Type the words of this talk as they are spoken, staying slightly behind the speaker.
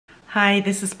Hi,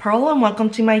 this is Pearl and welcome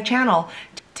to my channel.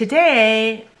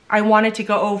 Today, I wanted to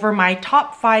go over my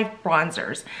top 5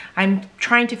 bronzers. I'm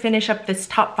trying to finish up this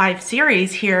top 5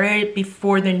 series here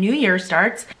before the new year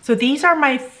starts. So these are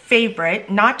my favorite,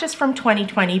 not just from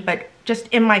 2020, but just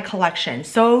in my collection.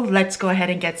 So let's go ahead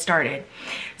and get started.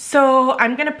 So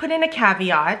I'm gonna put in a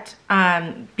caveat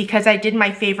because I did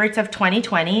my favorites of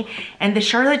 2020 and the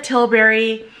Charlotte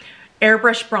Tilbury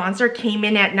Airbrush Bronzer came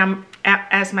in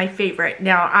as my favorite.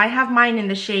 Now I have mine in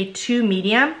the shade 2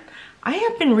 Medium. I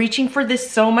have been reaching for this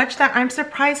so much that I'm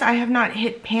surprised I have not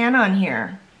hit pan on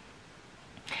here.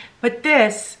 But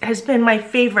this has been my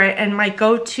favorite and my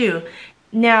go-to.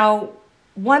 Now,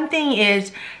 one thing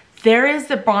is, there is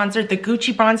the bronzer, the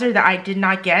Gucci bronzer that I did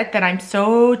not get that I'm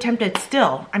so tempted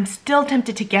still. I'm still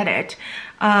tempted to get it.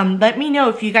 Let me know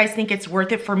if you guys think it's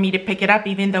worth it for me to pick it up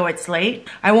even though it's late.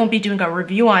 I won't be doing a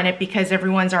review on it because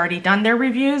everyone's already done their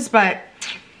reviews, but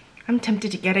I'm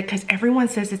tempted to get it because everyone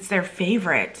says it's their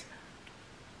favorite.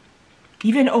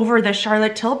 Even over the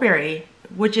Charlotte Tilbury,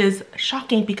 which is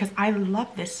shocking because I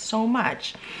love this so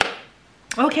much.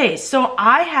 Okay, so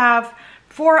I have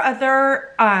 4 other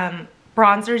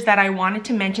bronzers that I wanted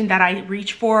to mention that I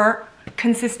reach for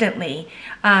consistently.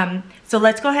 So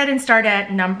let's go ahead and start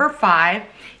at number 5.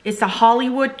 It's a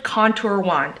Hollywood Contour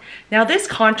Wand. Now this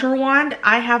contour wand,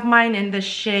 I have mine in the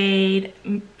shade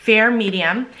Fair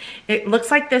Medium. It looks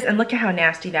like this, and look at how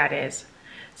nasty that is.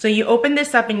 So you open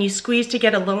this up and you squeeze to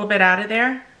get a little bit out of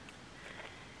there.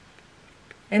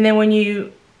 And then when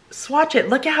you swatch it,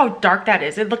 look at how dark that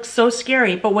is. It looks so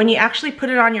scary, but when you actually put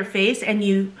it on your face and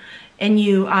you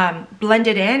blend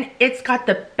it in, it's got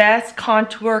the best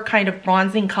contour kind of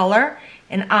bronzing color,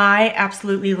 and I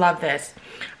absolutely love this.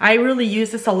 I really use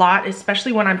this a lot,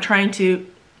 especially when I'm trying to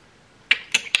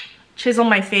chisel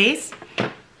my face.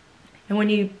 And when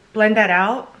you blend that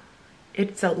out,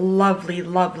 it's a lovely,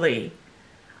 lovely,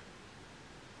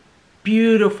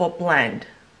 beautiful blend.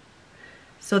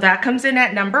 So that comes in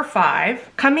at number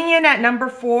 5. Coming in at number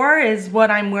 4 is what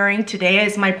I'm wearing today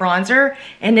as my bronzer,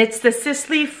 and it's the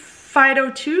Sisley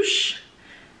Phytotouche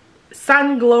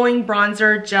Sun Glowing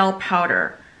Bronzer Gel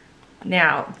Powder.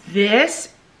 Now,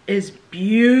 this is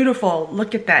beautiful.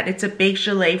 Look at that. It's a Baked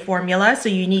Gelée formula, so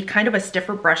you need kind of a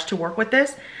stiffer brush to work with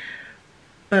this.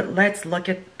 But let's look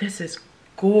at, this is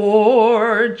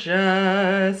gorgeous.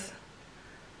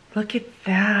 Look at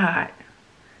that.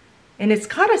 And it's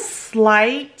got a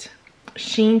slight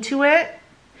sheen to it,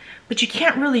 but you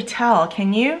can't really tell,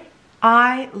 can you?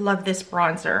 I love this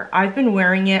bronzer. I've been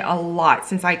wearing it a lot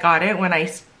since I got it when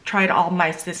I tried all my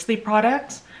Sisley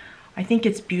products. I think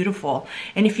it's beautiful.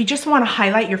 And if you just want to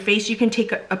highlight your face, you can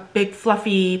take a big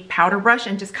fluffy powder brush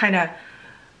and just kind of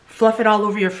fluff it all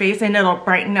over your face, and it'll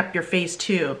brighten up your face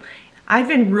too. I've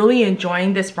been really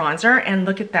enjoying this bronzer, and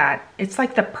look at that. It's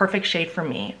like the perfect shade for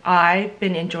me. I've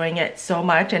been enjoying it so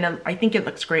much, and I think it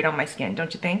looks great on my skin,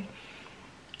 don't you think?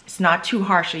 It's not too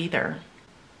harsh either.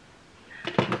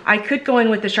 I could go in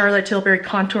with the Charlotte Tilbury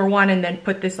Contour one and then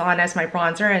put this on as my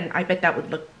bronzer, and I bet that would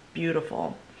look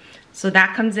beautiful. So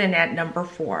that comes in at number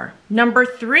 4. Number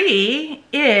 3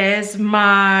 is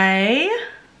my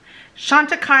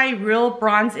Chantecaille Real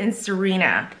Bronze in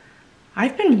Serena.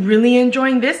 I've been really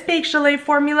enjoying this Baked Gelée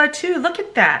formula too. Look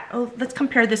at that. Oh, let's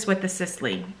compare this with the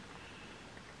Sisley.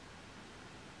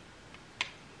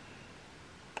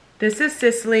 This is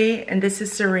Sisley and this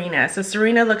is Serena. So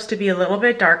Serena looks to be a little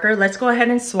bit darker. Let's go ahead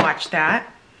and swatch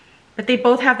that. But they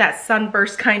both have that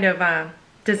sunburst kind of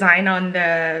design on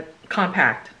the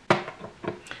compact.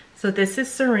 So this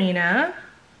is Serena.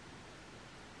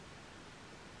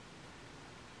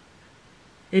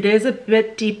 It is a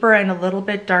bit deeper and a little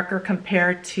bit darker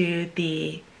compared to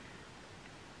the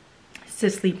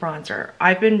Sisley bronzer.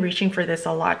 I've been reaching for this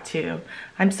a lot too.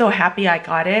 I'm so happy I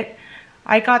got it.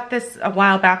 I got this a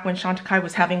while back when Chantecaille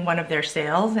was having one of their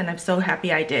sales, and I'm so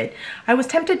happy I did. I was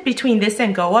tempted between this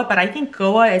and Goa, but I think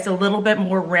Goa is a little bit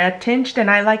more red tinged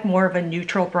and I like more of a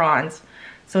neutral bronze.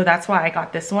 So that's why I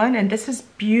got this one, and this is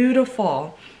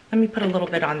beautiful. Let me put a little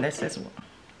bit on this as well.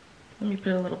 Let me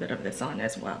put a little bit of this on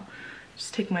as well.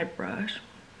 Just take my brush.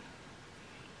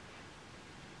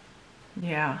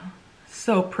 Yeah,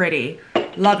 so pretty.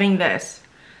 Loving this.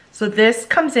 So this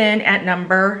comes in at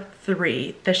number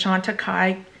 3, the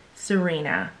Chantecaille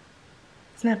Serena.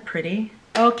 Isn't that pretty?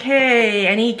 Okay,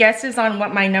 any guesses on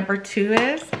what my number 2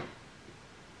 is?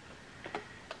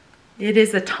 It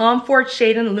is the Tom Ford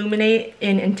Shade and Illuminate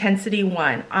in Intensity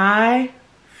 1. I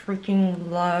freaking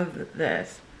love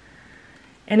this.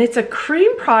 And it's a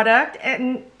cream product,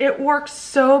 and it works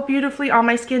so beautifully on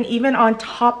my skin, even on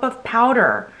top of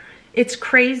powder. It's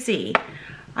crazy.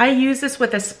 I use this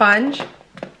with a sponge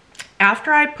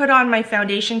After I put on my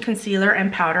foundation, concealer,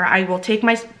 and powder, I will take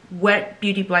my wet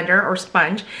beauty blender or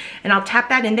sponge and I'll tap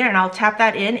that in there and I'll tap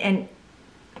that in, and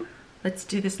let's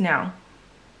do this now.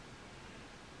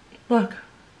 Look,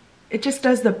 it just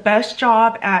does the best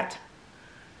job at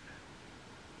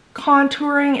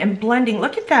contouring and blending.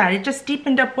 Look at that, it just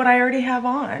deepened up what I already have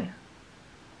on.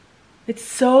 It's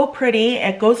so pretty.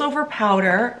 It goes over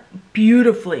powder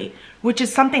beautifully, which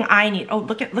is something I need. Oh,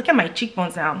 look at my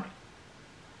cheekbones now.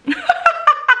 I'm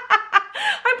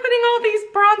putting all these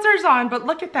bronzers on, but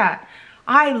look at that.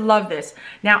 I love this.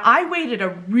 Now, I waited a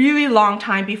really long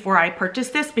time before I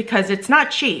purchased this because it's not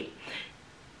cheap.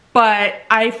 But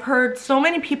I've heard so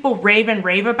many people rave and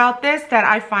rave about this that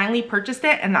I finally purchased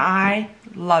it and I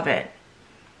love it.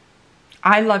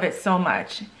 I love it so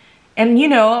much. And you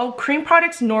know, cream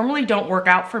products normally don't work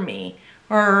out for me,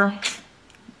 or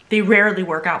they rarely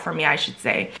work out for me, I should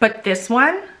say. But this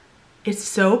one is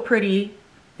so pretty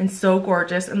and so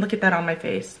gorgeous. And look at that on my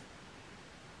face.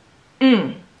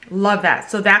 Love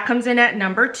that. So that comes in at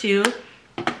number 2.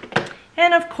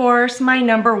 And of course, my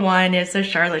number 1 is the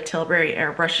Charlotte Tilbury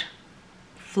Airbrush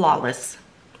Flawless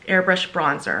Airbrush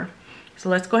Bronzer. So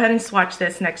let's go ahead and swatch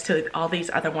this next to all these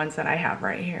other ones that I have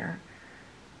right here.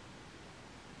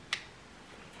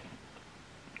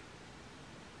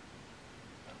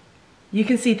 You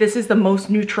can see this is the most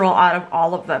neutral out of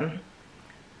all of them.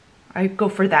 I go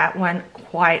for that one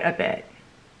quite a bit.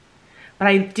 But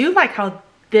I do like how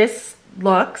this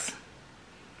looks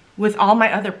with all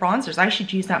my other bronzers. I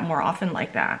should use that more often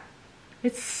like that.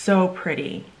 It's so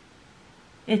pretty.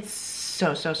 It's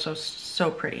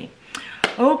so pretty.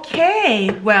 Okay,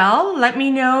 well, let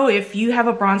me know if you have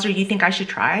a bronzer you think I should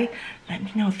try. Let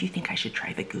me know if you think I should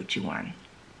try the Gucci one.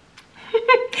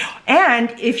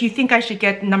 And if you think I should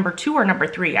get number 2 or number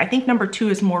 3. I think number 2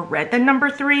 is more red than number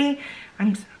 3.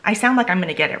 I sound like I'm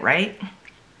gonna get it, right?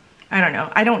 I don't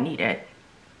know, I don't need it.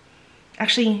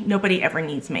 Actually, nobody ever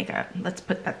needs makeup. Let's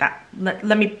put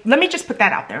let me just put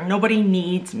that out there. Nobody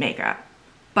needs makeup.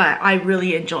 But I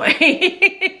really enjoy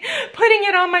putting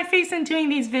it on my face and doing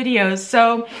these videos.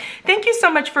 So thank you so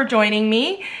much for joining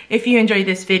me. If you enjoyed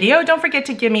this video, don't forget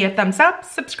to give me a thumbs up,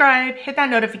 subscribe, hit that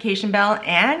notification bell,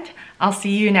 and I'll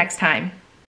see you next time.